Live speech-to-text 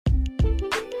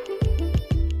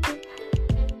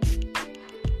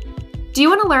Do you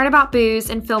want to learn about booze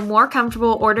and feel more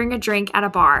comfortable ordering a drink at a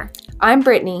bar? I'm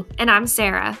Brittany. And I'm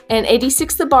Sarah. And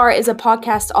 86 The Bar is a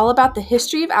podcast all about the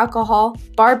history of alcohol,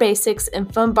 bar basics,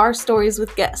 and fun bar stories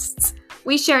with guests.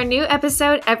 We share a new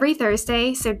episode every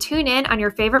Thursday, so tune in on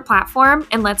your favorite platform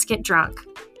and let's get drunk.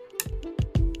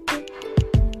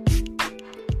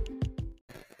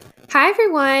 Hi,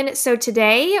 everyone. So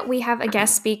today we have a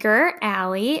guest speaker,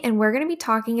 Allie, and we're going to be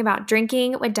talking about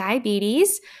drinking with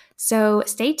diabetes. So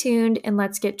stay tuned and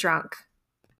let's get drunk.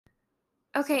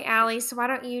 Okay, Allie, so why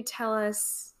don't you tell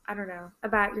us,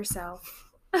 about yourself?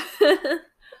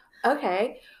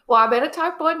 Okay. Well, I've been a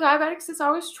type 1 diabetic since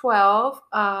I was 12.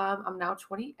 I'm now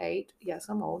 28. Yes,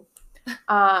 I'm old.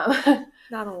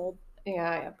 Not old.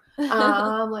 Yeah, I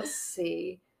am. Let's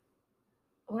see.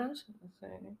 What else was I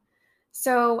saying?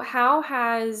 So how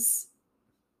has,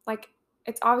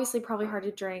 it's obviously probably hard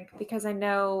to drink because I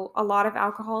know a lot of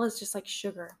alcohol is just like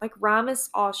sugar. Like rum is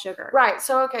all sugar. Right.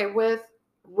 So, okay, with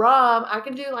rum, I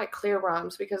can do like clear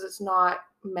rums because it's not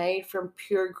made from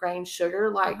pure grain sugar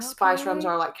like spice rums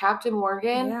are, like Captain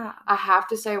Morgan. Yeah. I have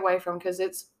to stay away from because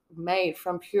it's made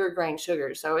from pure grain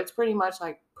sugar. So it's pretty much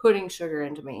like putting sugar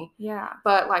into me. Yeah.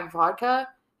 But like vodka,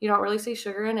 you don't really see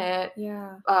sugar in it.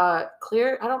 Yeah.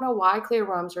 Clear, I don't know why clear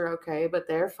rums are okay, but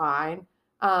they're fine.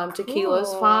 Tequila's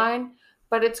Cool. fine.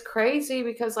 But it's crazy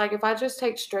because like if I just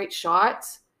take straight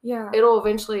shots, Yeah. it'll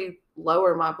eventually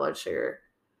lower my blood sugar.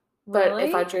 But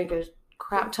if I Really? drink a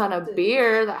crap ton of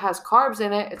beer that has carbs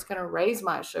in it, it's going to raise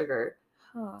my sugar.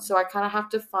 Huh. So I kind of have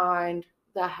to find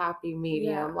the happy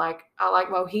medium. Yeah. Like I like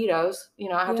mojitos.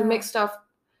 I have to Yeah. mix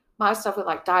my stuff with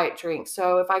like diet drinks.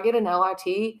 So if I get an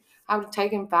LIT, I have to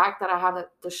take in fact that I have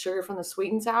the sugar from the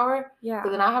sweet and sour. Yeah.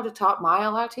 But then I have to top my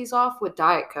LITs off with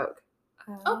Diet Coke.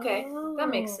 Okay, that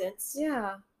makes Oh. sense.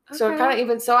 Yeah. So it Okay. kind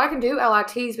of so I can do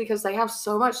LITs because they have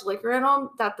so much liquor in them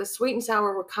that the sweet and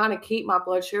sour will kind of keep my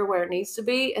blood sugar where it needs to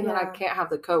be. And then I Yeah. can't have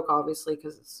the Coke, obviously,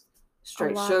 because it's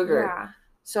straight A lot- sugar. Yeah.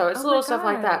 So it's Oh my little stuff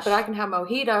like that. But I gosh. can have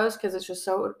mojitos because it's just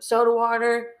soda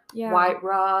water, Yeah. white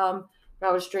rum.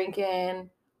 I was drinking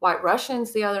White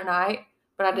Russians the other night,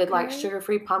 but I did like Okay.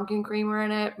 sugar-free pumpkin creamer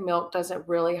in it. Milk doesn't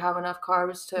really have enough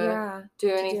carbs to Yeah. do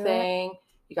do it. anything.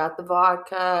 You got the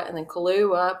vodka and then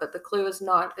Kahlua, but the Kahlua is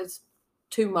not it's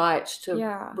too much to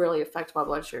Yeah. really affect my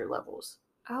blood sugar levels.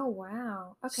 Oh,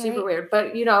 wow. Okay. Super weird. But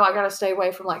I got to stay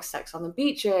away from like sex on the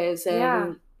beaches and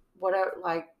Yeah. whatever.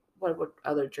 Like what would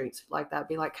other drinks like that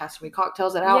be? Like Casamigos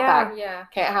cocktails at Yeah. Outback. Yeah.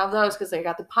 Can't have those because they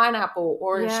got the pineapple,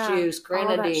 orange Yeah. juice, All that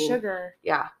grenadine. sugar.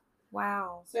 Yeah.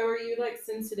 Wow. So are you like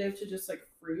sensitive to just like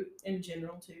fruit in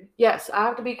general too? Yes, I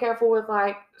have to be careful with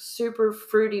like super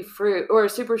fruity fruit or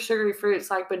super sugary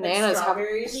fruits like bananas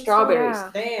strawberries have and strawberries.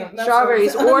 stuff? Damn. that's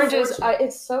Strawberries, so oranges. unfortunate.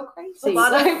 It's so crazy. A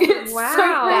lot of it's wow.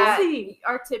 so crazy.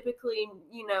 Are typically,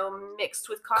 mixed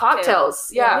with cocktails. Cocktails,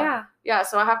 Yeah. yeah.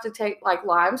 So I have to take like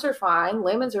limes are fine,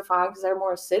 lemons are fine because they're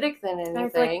more acidic than And I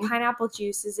feel like anything. pineapple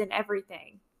juice is in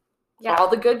everything. All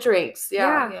the good drinks,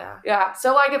 yeah. Yeah. Yeah.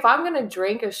 So like if I'm gonna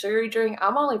drink a sugary drink,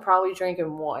 I'm only probably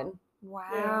drinking one.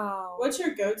 Wow. What's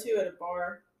your go-to at a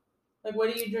bar? Like,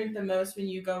 what do you drink the most when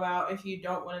you go out if you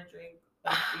don't want to drink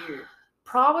like beer?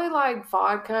 Probably like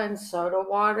vodka and soda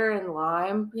water and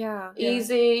lime. Yeah. Yeah.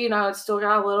 Easy, it's still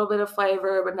got a little bit of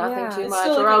flavor, but nothing Yeah. too It's much.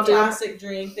 still Or like I'll a do classic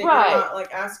drink that Right. you're not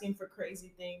like asking for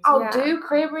crazy things. I'll Yeah. do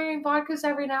cranberry vodkas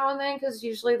every now and then because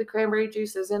usually the cranberry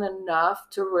juice isn't enough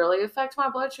to really affect my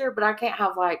blood sugar, but I can't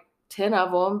have like 10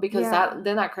 of them because Yeah.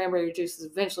 that cranberry juice is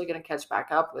eventually going to catch back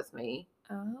up with me.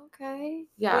 Okay.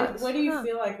 Yeah. What do you Huh.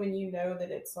 feel like when you know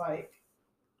that it's like?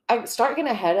 I start getting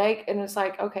a headache and it's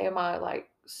like, okay, am I like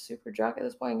super drunk at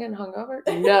this point and getting hungover?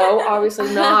 No,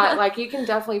 obviously not. Like you can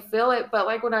definitely feel it, but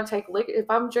like when I take liquor, if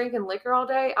I'm drinking liquor all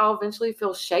day, I'll eventually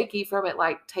feel shaky from it,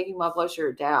 like taking my blood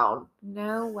sugar down.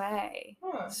 No way.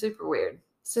 Huh. Super weird.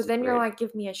 So then you're Weird. like,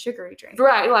 give me a sugary drink.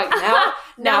 Right, like now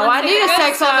Now I let's need a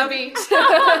take sex on the some. beach.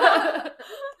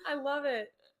 I love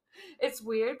it. It's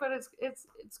weird, but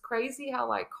it's crazy how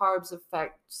like carbs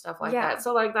affect stuff like Yeah. that.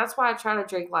 So like that's why I try to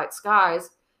drink light skies,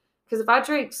 because if I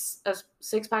drink a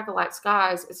 6-pack of light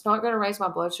skies, it's not going to raise my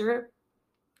blood sugar,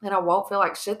 and I won't feel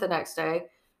like shit the next day.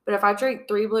 But if I drink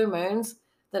 3 Blue Moons,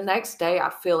 the next day I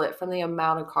feel it from the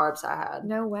amount of carbs I had.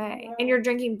 No way. And you're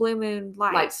drinking Blue Moon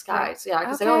Light. Light skies, yeah,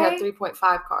 because they only have Okay.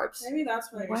 3.5 carbs. Maybe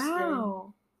that's why you're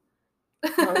Wow.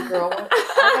 Oh, girl,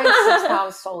 I ate 6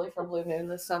 pounds solely from Blue Moon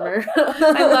this summer.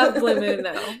 I love Blue Moon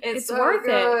though. It's so worth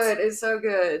good. it. It's so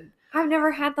good. I've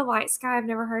never had the Light Sky. I've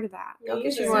never heard of that. Go Me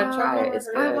get you either. one. Try it. I've It's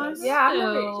never good. heard I of it. Yeah, I've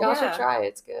never. know. Y'all should Yeah. try it.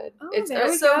 It's good. Oh, It's there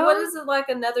we So go. what is it like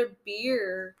another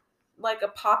beer, like a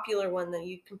popular one that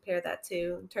you compare that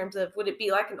to in terms of, would it be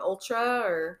like an Ultra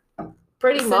or?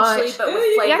 Pretty essentially, much. but with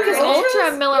Ooh, flavor. Yeah, because in it. Ultra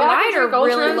and Miller Yeah, I Lite are drink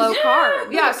really Ultras. low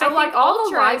carb. Yeah, so I like think all the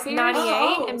Ultra light is beers. 98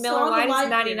 Oh, and so Miller all the Lite is light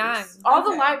 99. beers. All the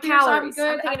Okay. light beers I'm Calories.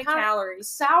 good. I'm thinking of calories.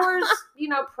 Sours,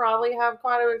 probably have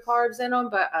quite a bit of carbs in them,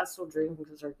 but I still drink them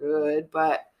because they're good.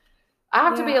 But I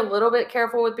have to be Yeah. a little bit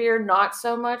careful with beer. Not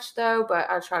so much though, but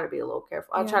I try to be a little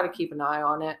careful. I try Yeah. to keep an eye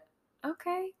on it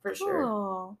Okay. for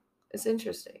sure. It's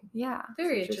interesting. Yeah.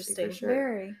 Very It's interesting. for sure.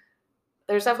 Very.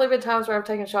 There's definitely been times where I've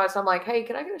taken shots. I'm like, hey,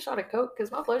 can I get a shot of Coke?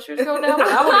 Because my blood sugar's going down, but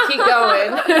I want to keep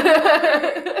going.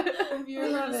 Have you I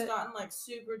ever love just it. gotten like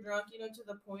super drunk, to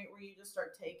the point where you just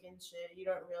start taking shit, you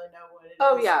don't really know what it is?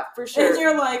 Oh, yeah, for And sure.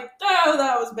 you're like, oh,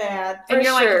 that was bad. And For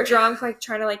you're sure. like drunk, like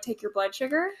trying to like take your blood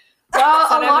sugar. Well,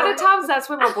 So a lot never- of times that's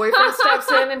when my boyfriend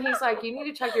steps in and he's like, you need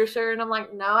to check your sugar. And I'm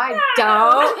like, no, I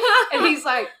don't. And he's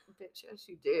like, bitch, yes,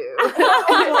 you do.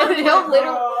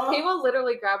 And he will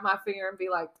literally grab my finger and be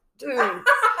like, dude.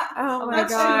 Oh my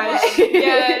That's gosh. right.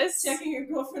 Yes. Checking your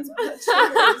girlfriend's blood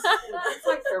sugars. It's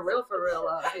like for real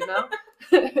love,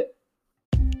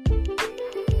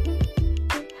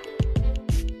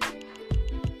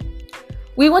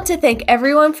 We want to thank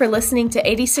everyone for listening to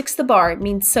 86 The Bar. It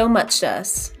means so much to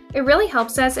us. It really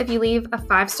helps us if you leave a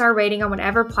 5-star rating on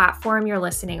whatever platform you're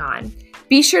listening on.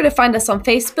 Be sure to find us on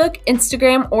Facebook,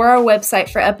 Instagram, or our website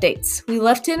for updates. We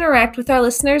love to interact with our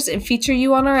listeners and feature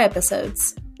you on our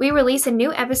episodes. We release a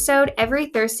new episode every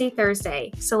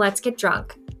Thursday, so let's get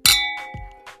drunk.